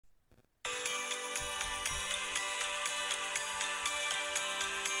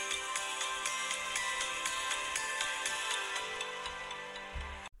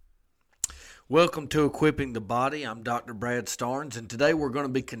Welcome to Equipping the Body. I'm Dr. Brad Starnes, and today we're going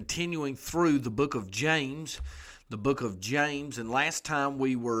to be continuing through the book of James. And last time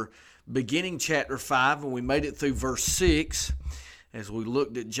we were beginning chapter 5, and we made it through verse 6 as we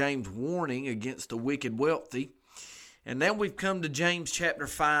looked at James' warning against the wicked wealthy. And now we've come to James chapter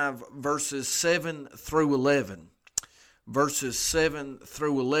 5, verses 7 through 11. And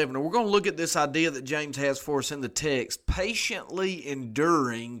we're going to look at this idea that James has for us in the text, patiently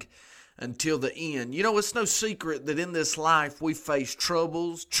enduring until the end. You know, it's no secret that in this life we face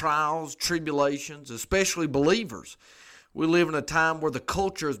troubles, trials, tribulations, especially believers. We live in a time where the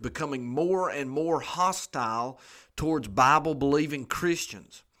culture is becoming more and more hostile towards Bible-believing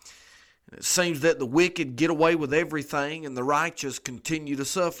Christians. It seems that the wicked get away with everything and the righteous continue to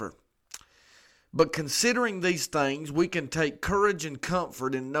suffer. But considering these things, we can take courage and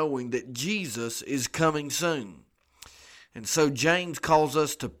comfort in knowing that Jesus is coming soon. And so James calls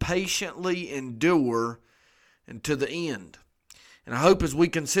us to patiently endure unto the end. And I hope as we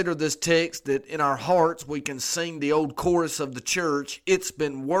consider this text that in our hearts we can sing the old chorus of the church, it's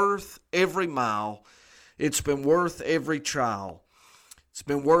been worth every mile, it's been worth every trial, it's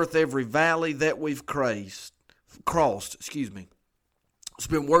been worth every valley that we've crossed. It's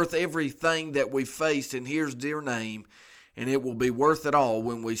been worth everything that we've faced in His dear name, and it will be worth it all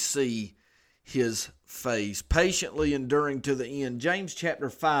when we see His face. Patiently enduring to the end. James chapter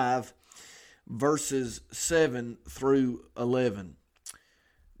 5, verses 7 through 11.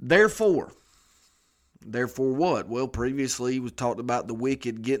 Therefore what? Well, previously he was talked about the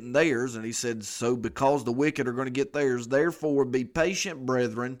wicked getting theirs, and he said, so because the wicked are going to get theirs, therefore be patient,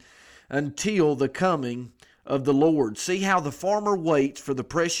 brethren, until the coming of the Lord. See how the farmer waits for the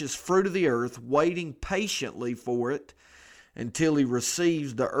precious fruit of the earth, waiting patiently for it until he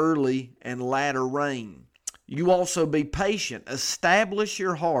receives the early and latter rain. You also be patient. Establish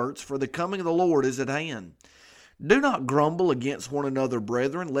your hearts, for the coming of the Lord is at hand. Do not grumble against one another,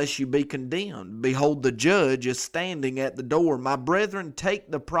 brethren, lest you be condemned. Behold, the judge is standing at the door. My brethren, take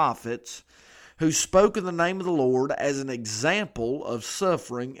the prophets who spoke in the name of the Lord as an example of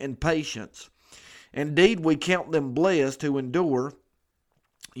suffering and patience. Indeed, we count them blessed who endure.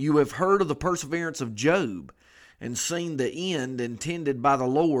 You have heard of the perseverance of Job, and seen the end intended by the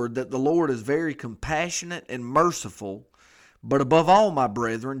Lord, that the Lord is very compassionate and merciful. But above all, my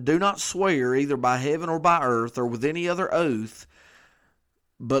brethren, do not swear either by heaven or by earth or with any other oath,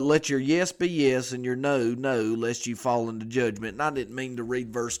 but let your yes be yes and your no, no, lest you fall into judgment. And I didn't mean to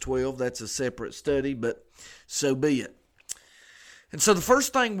read verse 12. That's a separate study, but so be it. And so the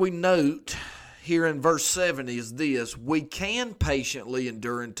first thing we note here in verse 7 is this: we can patiently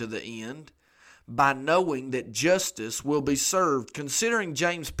endure unto the end by knowing that justice will be served. Considering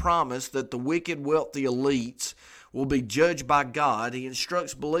James' promise that the wicked, wealthy elites will be judged by God, he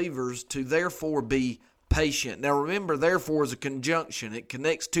instructs believers to therefore be patient. Now remember, therefore is a conjunction. It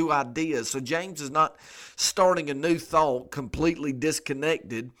connects two ideas. So James is not starting a new thought completely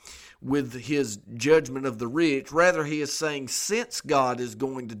disconnected with his judgment of the rich. Rather, he is saying, since God is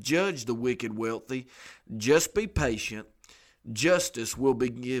going to judge the wicked, wealthy, just be patient. Justice will be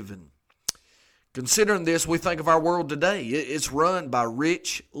given. Considering this, we think of our world today. It's run by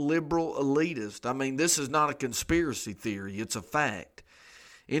rich, liberal elitists. I mean, this is not a conspiracy theory. It's a fact.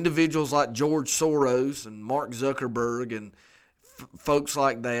 Individuals like George Soros and Mark Zuckerberg and folks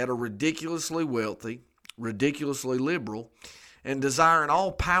like that are ridiculously wealthy, ridiculously liberal, and desire an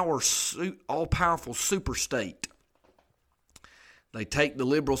all-powerful super state. They take the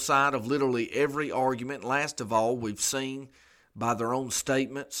liberal side of literally every argument. Last of all, we've seen by their own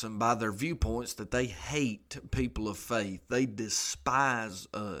statements and by their viewpoints that they hate people of faith. They despise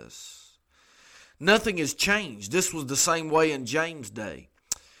us. Nothing has changed. This was the same way in James' day.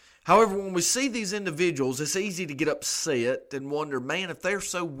 However, when we see these individuals, it's easy to get upset and wonder, man, if they're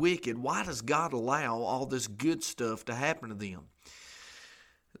so wicked, why does God allow all this good stuff to happen to them?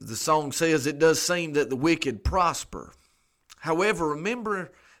 The song says it does seem that the wicked prosper. However,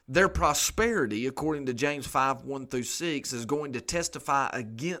 remember, their prosperity, according to James 5, 1 through 6, is going to testify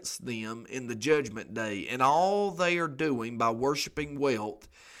against them in the judgment day. And all they are doing by worshiping wealth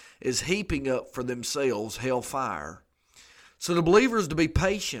is heaping up for themselves hellfire. So the believer is to be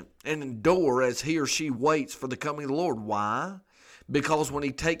patient and endure as he or she waits for the coming of the Lord. Why? Because when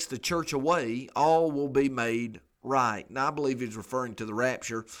he takes the church away, all will be made right. Now, I believe he's referring to the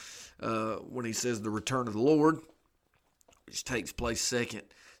rapture when he says the return of the Lord, which takes place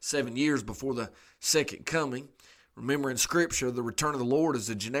 7 years before the second coming. Remember, in Scripture, the return of the Lord is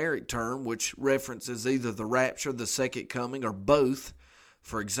a generic term which references either the rapture, the second coming, or both.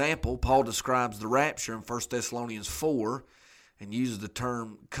 For example, Paul describes the rapture in 1 Thessalonians 4 and uses the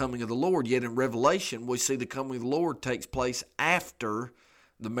term coming of the Lord. Yet in Revelation, we see the coming of the Lord takes place after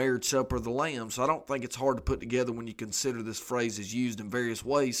the marriage supper of the Lamb. So I don't think it's hard to put together when you consider this phrase is used in various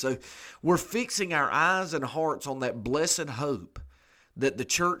ways. So we're fixing our eyes and hearts on that blessed hope that the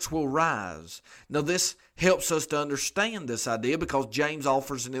church will rise. Now this helps us to understand this idea because James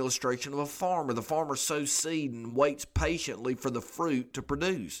offers an illustration of a farmer. The farmer sows seed and waits patiently for the fruit to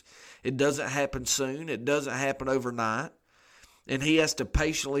produce. It doesn't happen soon. It doesn't happen overnight. And he has to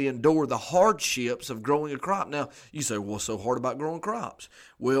patiently endure the hardships of growing a crop. Now, you say, well, what's so hard about growing crops?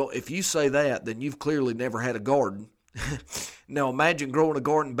 Well, if you say that, then you've clearly never had a garden. Now, imagine growing a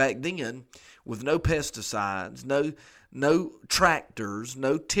garden back then with no pesticides, no tractors,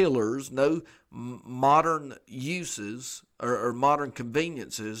 no tillers, no modern uses or modern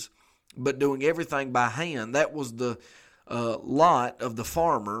conveniences, but doing everything by hand. That was the lot of the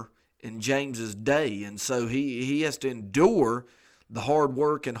farmer in James's day, and so he has to endure the hard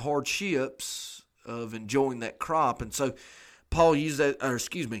work and hardships of enjoying that crop. And so James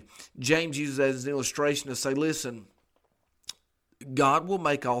uses that as an illustration to say, listen, God will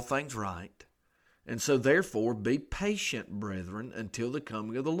make all things right, and so therefore be patient, brethren, until the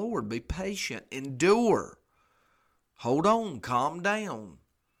coming of the Lord. Be patient, endure, hold on, calm down,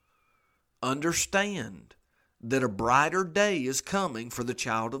 understand that a brighter day is coming for the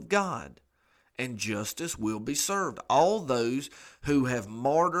child of God, and justice will be served. All those who have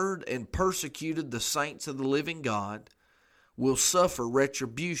martyred and persecuted the saints of the living God will suffer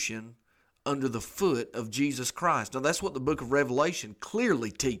retribution under the foot of Jesus Christ. Now that's what the book of Revelation clearly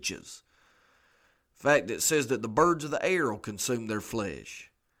teaches. In fact, it says that the birds of the air will consume their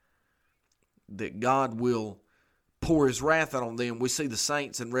flesh, that God will pour his wrath out on them. We see the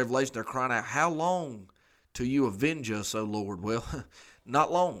saints in Revelation, they're crying out, how long till you avenge us, O Lord? Well,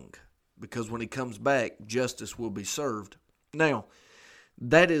 not long, because when he comes back, justice will be served. Now,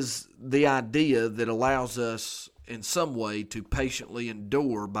 that is the idea that allows us in some way to patiently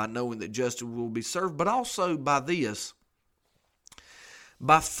endure by knowing that justice will be served, but also by this,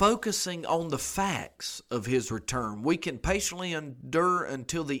 by focusing on the facts of his return. We can patiently endure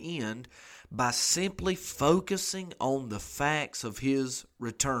until the end by simply focusing on the facts of his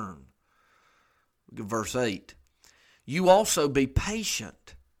return. Verse 8, you also be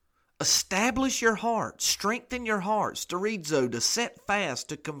patient. Establish your hearts, strengthen your hearts, sterizo, to set fast,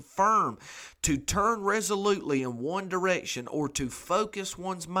 to confirm, to turn resolutely in one direction, or to focus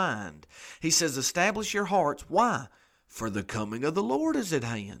one's mind. He says, establish your hearts. Why? For the coming of the Lord is at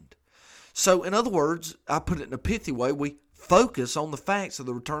hand. So, in other words, I put it in a pithy way, we focus on the facts of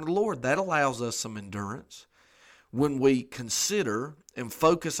the return of the Lord. That allows us some endurance. When we consider and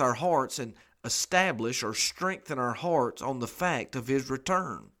focus our hearts and establish or strengthen our hearts on the fact of his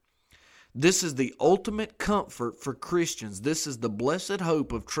return. This is the ultimate comfort for Christians. This is the blessed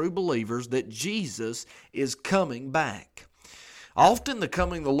hope of true believers that Jesus is coming back. Often the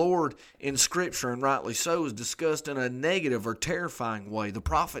coming of the Lord in Scripture, and rightly so, is discussed in a negative or terrifying way. The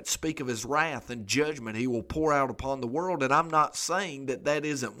prophets speak of his wrath and judgment he will pour out upon the world, and I'm not saying that that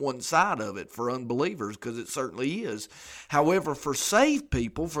isn't one side of it for unbelievers, because it certainly is. However, for saved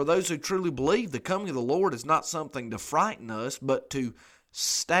people, for those who truly believe, the coming of the Lord is not something to frighten us, but to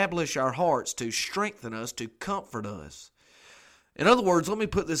establish our hearts, to strengthen us, to comfort us. In other words, let me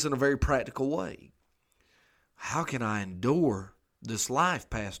put this in a very practical way. How can I endure this life,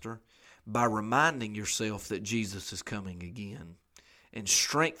 Pastor? By reminding yourself that Jesus is coming again and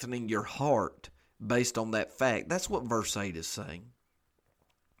strengthening your heart based on that fact. That's what verse 8 is saying.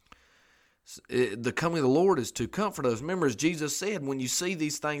 The coming of the Lord is to comfort us. Remember, as Jesus said, when you see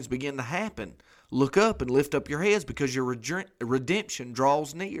these things begin to happen, look up and lift up your heads because your redemption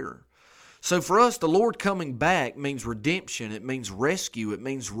draws near. So for us, the Lord coming back means redemption. It means rescue. It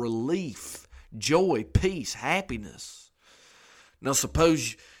means relief, joy, peace, happiness. Now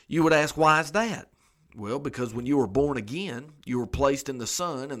suppose you would ask, why is that? Well, because when you were born again, you were placed in the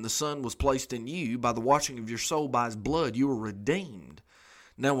Son, and the Son was placed in you by the washing of your soul by his blood. You were redeemed.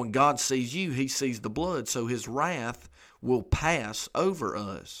 Now when God sees you, he sees the blood, so his wrath will pass over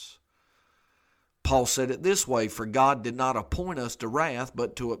us. Paul said it this way, for God did not appoint us to wrath,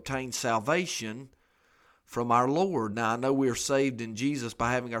 but to obtain salvation from our Lord. Now, I know we are saved in Jesus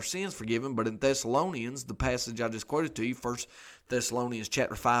by having our sins forgiven, but in Thessalonians, the passage I just quoted to you, 1 Thessalonians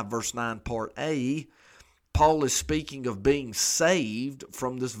chapter 5, verse 9, part A, Paul is speaking of being saved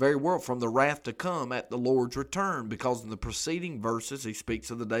from this very world, from the wrath to come at the Lord's return, because in the preceding verses he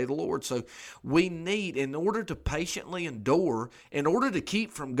speaks of the day of the Lord. So we need, in order to patiently endure, in order to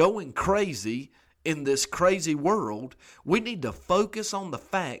keep from going crazy in this crazy world, we need to focus on the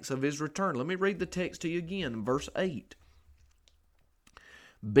facts of his return. Let me read the text to you again in verse 8.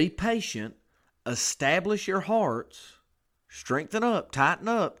 Be patient, establish your hearts, strengthen up, tighten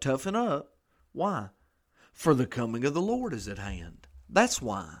up, toughen up. Why? For the coming of the Lord is at hand. That's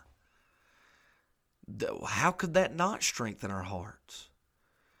why. How could that not strengthen our hearts?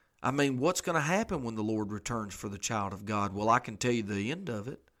 I mean, what's going to happen when the Lord returns for the child of God? Well, I can tell you the end of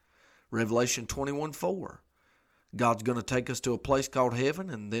it. Revelation 21:4. God's going to take us to a place called heaven,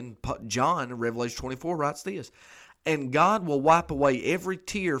 and then John in Revelation 24 writes this, and God will wipe away every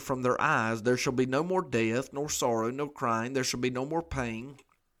tear from their eyes. There shall be no more death, nor sorrow, no crying. There shall be no more pain,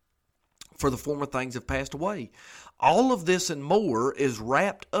 for the former things have passed away. All of this and more is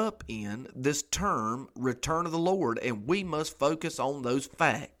wrapped up in this term, return of the Lord, and we must focus on those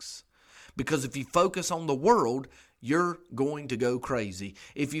facts. Because if you focus on the world, you're going to go crazy.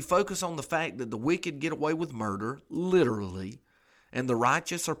 If you focus on the fact that the wicked get away with murder, literally, and the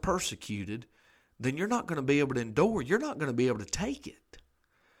righteous are persecuted, then you're not going to be able to endure. You're not going to be able to take it.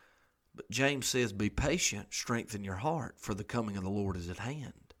 But James says, be patient, strengthen your heart, for the coming of the Lord is at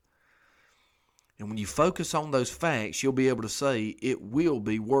hand. And when you focus on those facts, you'll be able to say it will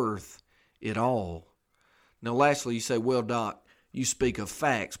be worth it all. Now, lastly, you say, well, Doc, you speak of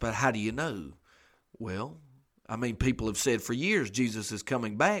facts, but how do you know? Well, I mean, people have said for years Jesus is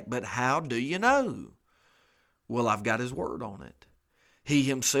coming back, but how do you know? Well, I've got his word on it. He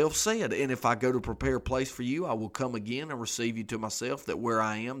himself said, and if I go to prepare a place for you, I will come again and receive you to myself, that where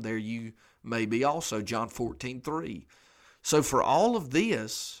I am, there you may be also. John 14:3. So for all of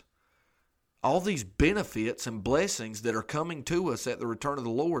this, all these benefits and blessings that are coming to us at the return of the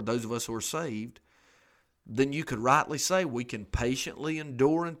Lord, those of us who are saved, then you could rightly say we can patiently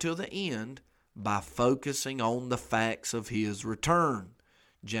endure until the end by focusing on the facts of his return.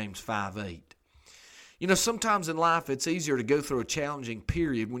 James 5:8. You know, sometimes in life it's easier to go through a challenging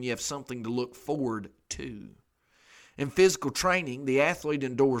period when you have something to look forward to. In physical training, the athlete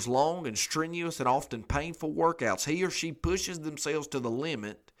endures long and strenuous and often painful workouts. He or she pushes themselves to the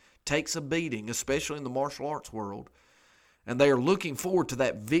limit, takes a beating, especially in the martial arts world, and they are looking forward to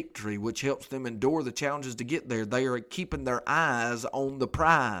that victory which helps them endure the challenges to get there. They are keeping their eyes on the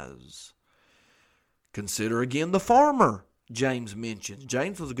prize. Consider again the farmer James mentions.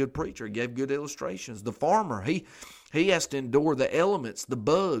 James was a good preacher. He gave good illustrations. The farmer, he has to endure the elements, the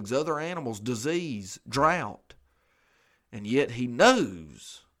bugs, other animals, disease, drought. And yet he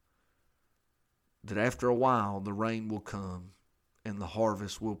knows that after a while the rain will come and the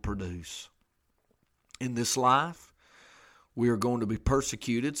harvest will produce. In this life, we are going to be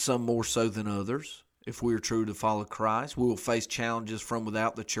persecuted, some more so than others. If we are true to follow Christ, we will face challenges from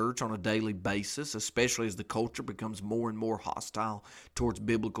without the church on a daily basis, especially as the culture becomes more and more hostile towards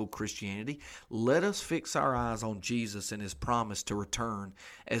biblical Christianity. Let us fix our eyes on Jesus and his promise to return,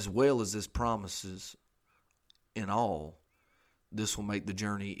 as well as his promises in all. This will make the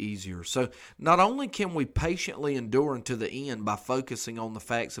journey easier. So not only can we patiently endure unto the end by focusing on the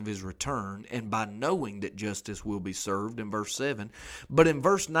facts of his return and by knowing that justice will be served in verse 7, but in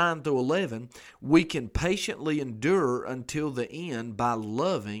verse 9 through 11, we can patiently endure until the end by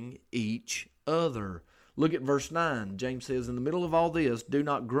loving each other. Look at verse 9. James says, in the middle of all this, do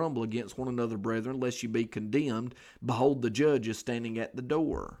not grumble against one another, brethren, lest you be condemned. Behold, the judge is standing at the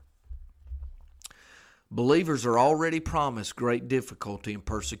door. Believers are already promised great difficulty and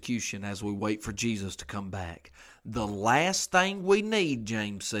persecution as we wait for Jesus to come back. The last thing we need,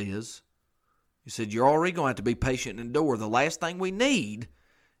 James says, he said, you're already going to have to be patient and endure. The last thing we need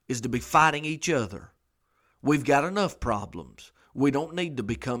is to be fighting each other. We've got enough problems. We don't need to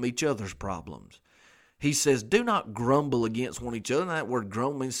become each other's problems. He says, do not grumble against one another. That word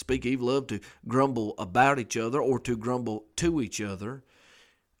grumble means speak evil of, to grumble about each other or to grumble to each other.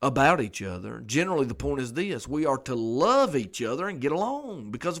 About each other. Generally, the point is this: we are to love each other and get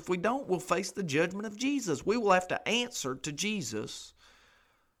along, because if we don't, we'll face the judgment of Jesus. We will have to answer to Jesus.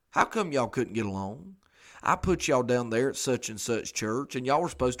 How come y'all couldn't get along? I put y'all down there at such and such church, and y'all were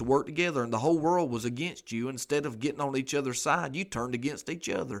supposed to work together, and the whole world was against you. Instead of getting on each other's side, you turned against each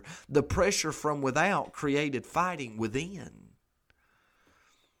other. The pressure from without created fighting within.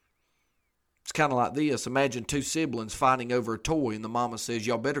 It's kind of like this. Imagine two siblings fighting over a toy, and the mama says,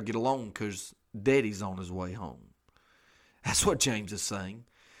 y'all better get along because daddy's on his way home. That's what James is saying.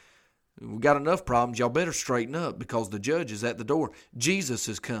 We've got enough problems. Y'all better straighten up because the judge is at the door. Jesus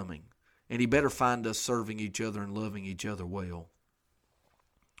is coming, and he better find us serving each other and loving each other well.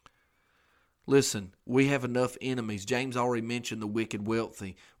 Listen, we have enough enemies. James already mentioned the wicked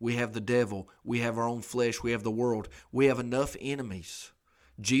wealthy. We have the devil. We have our own flesh. We have the world. We have enough enemies.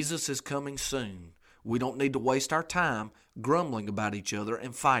 Jesus is coming soon. We don't need to waste our time grumbling about each other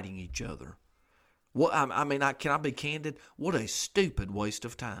and fighting each other. What can I be candid? What a stupid waste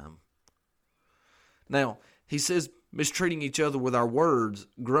of time. Now, he says mistreating each other with our words,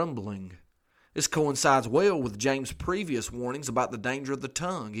 grumbling. This coincides well with James' previous warnings about the danger of the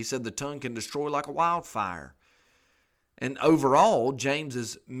tongue. He said the tongue can destroy like a wildfire. And overall, James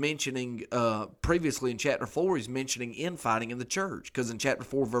is mentioning, previously in chapter 4, he's mentioning infighting in the church. Because in chapter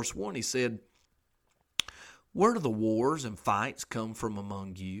 4, verse 1, he said, where do the wars and fights come from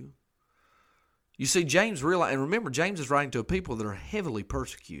among you? You see, James realized, and remember, James is writing to a people that are heavily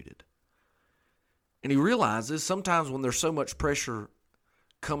persecuted. And he realizes sometimes when there's so much pressure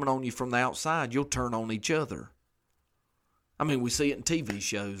coming on you from the outside, you'll turn on each other. We see it in TV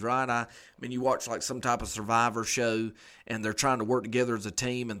shows, right? You watch like some type of Survivor show, and they're trying to work together as a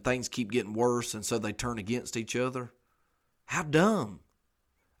team, and things keep getting worse, and so they turn against each other. How dumb.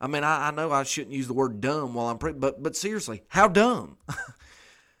 I know I shouldn't use the word dumb while I'm but seriously, how dumb?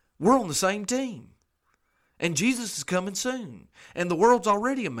 We're on the same team. And Jesus is coming soon. And the world's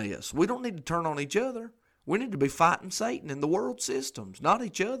already a mess. We don't need to turn on each other. We need to be fighting Satan and the world systems, not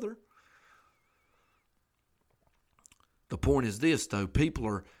each other. The point is this, though. People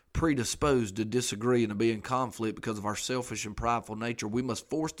are predisposed to disagree and to be in conflict because of our selfish and prideful nature. We must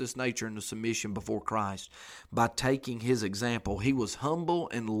force this nature into submission before Christ by taking his example. He was humble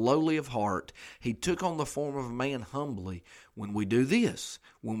and lowly of heart. He took on the form of a man humbly. When we do this,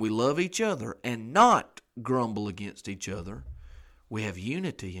 when we love each other and not grumble against each other, we have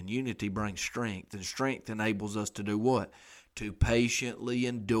unity, and unity brings strength, and strength enables us to do what? To patiently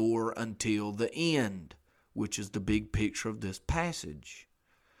endure until the end, which is the big picture of this passage.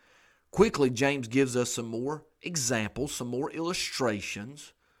 Quickly, James gives us some more examples, some more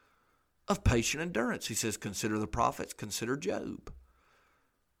illustrations of patient endurance. He says, consider the prophets, consider Job.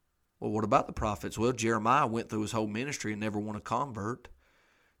 Well, what about the prophets? Well, Jeremiah went through his whole ministry and never won a convert.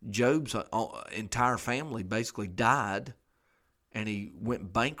 Job's entire family basically died, and he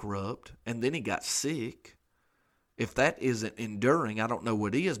went bankrupt, and then he got sick. If that isn't enduring, I don't know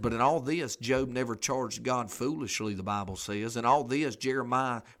what is. But in all this, Job never charged God foolishly, the Bible says. In all this,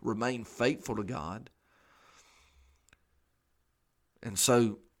 Jeremiah remained faithful to God. And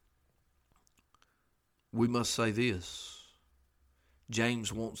so, we must say this.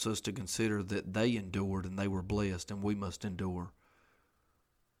 James wants us to consider that they endured and they were blessed, and we must endure.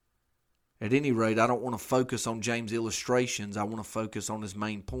 At any rate, I don't want to focus on James' illustrations. I want to focus on his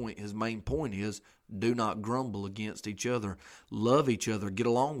main point. His main point is, do not grumble against each other. Love each other. Get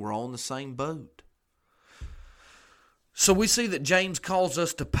along. We're all in the same boat. So we see that James calls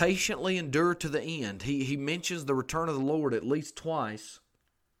us to patiently endure to the end. He mentions the return of the Lord at least twice.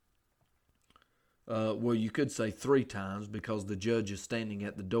 Well, you could say 3 times because the judge is standing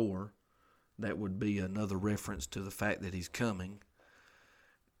at the door. That would be another reference to the fact that he's coming.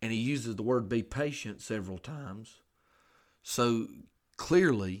 And he uses the word be patient several times. So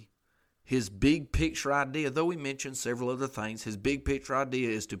clearly, his big picture idea, though he mentioned several other things, his big picture idea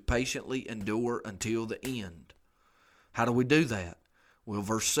is to patiently endure until the end. How do we do that? Well,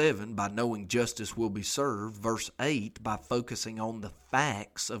 verse 7, by knowing justice will be served. Verse 8, by focusing on the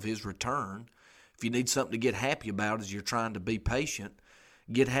facts of his return. If you need something to get happy about as you're trying to be patient,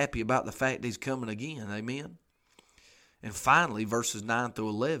 get happy about the fact he's coming again. Amen? And finally, verses 9 through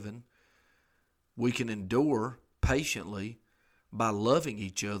 11, we can endure patiently by loving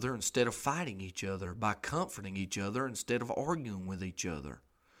each other instead of fighting each other, by comforting each other instead of arguing with each other.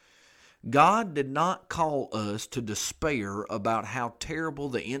 God did not call us to despair about how terrible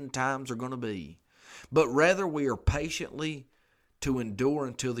the end times are going to be, but rather we are patiently to endure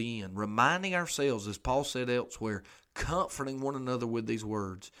until the end, reminding ourselves, as Paul said elsewhere, comforting one another with these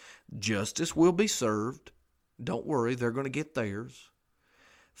words. Justice will be served. Don't worry, they're going to get theirs.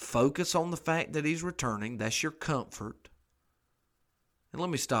 Focus on the fact that he's returning. That's your comfort. And let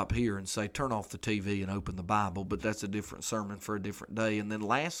me stop here and say, turn off the TV and open the Bible, but that's a different sermon for a different day. And then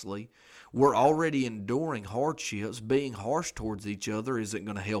lastly, we're already enduring hardships. Being harsh towards each other isn't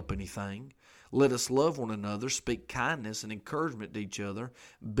going to help anything. Let us love one another, speak kindness and encouragement to each other,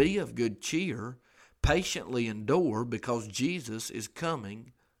 be of good cheer, patiently endure because Jesus is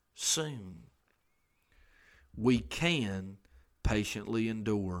coming soon. We can patiently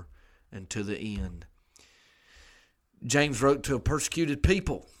endure unto the end. James wrote to a persecuted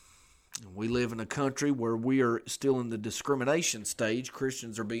people. We live in a country where we are still in the discrimination stage.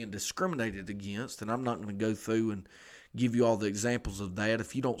 Christians are being discriminated against, and I'm not going to go through and give you all the examples of that.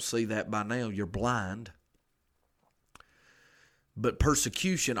 If you don't see that by now, you're blind. But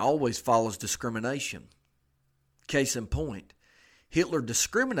persecution always follows discrimination. Case in point, Hitler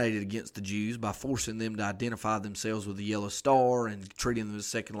discriminated against the Jews by forcing them to identify themselves with the yellow star and treating them as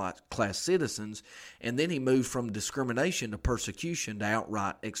second-class citizens, and then he moved from discrimination to persecution to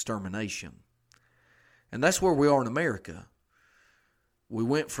outright extermination. And that's where we are in America. We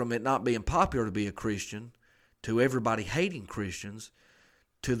went from it not being popular to be a Christian to everybody hating Christians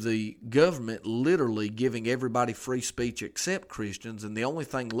to the government literally giving everybody free speech except Christians, and the only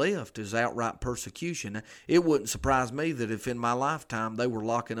thing left is outright persecution. It wouldn't surprise me that if in my lifetime they were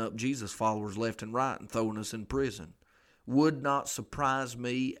locking up Jesus followers left and right and throwing us in prison. Would not surprise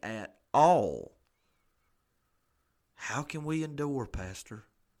me at all. How can we endure, Pastor?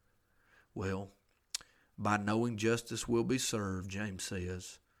 Well, by knowing justice will be served, James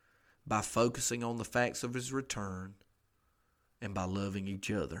says, by focusing on the facts of his return, and by loving each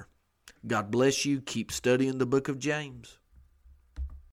other. God bless you. Keep studying the book of James.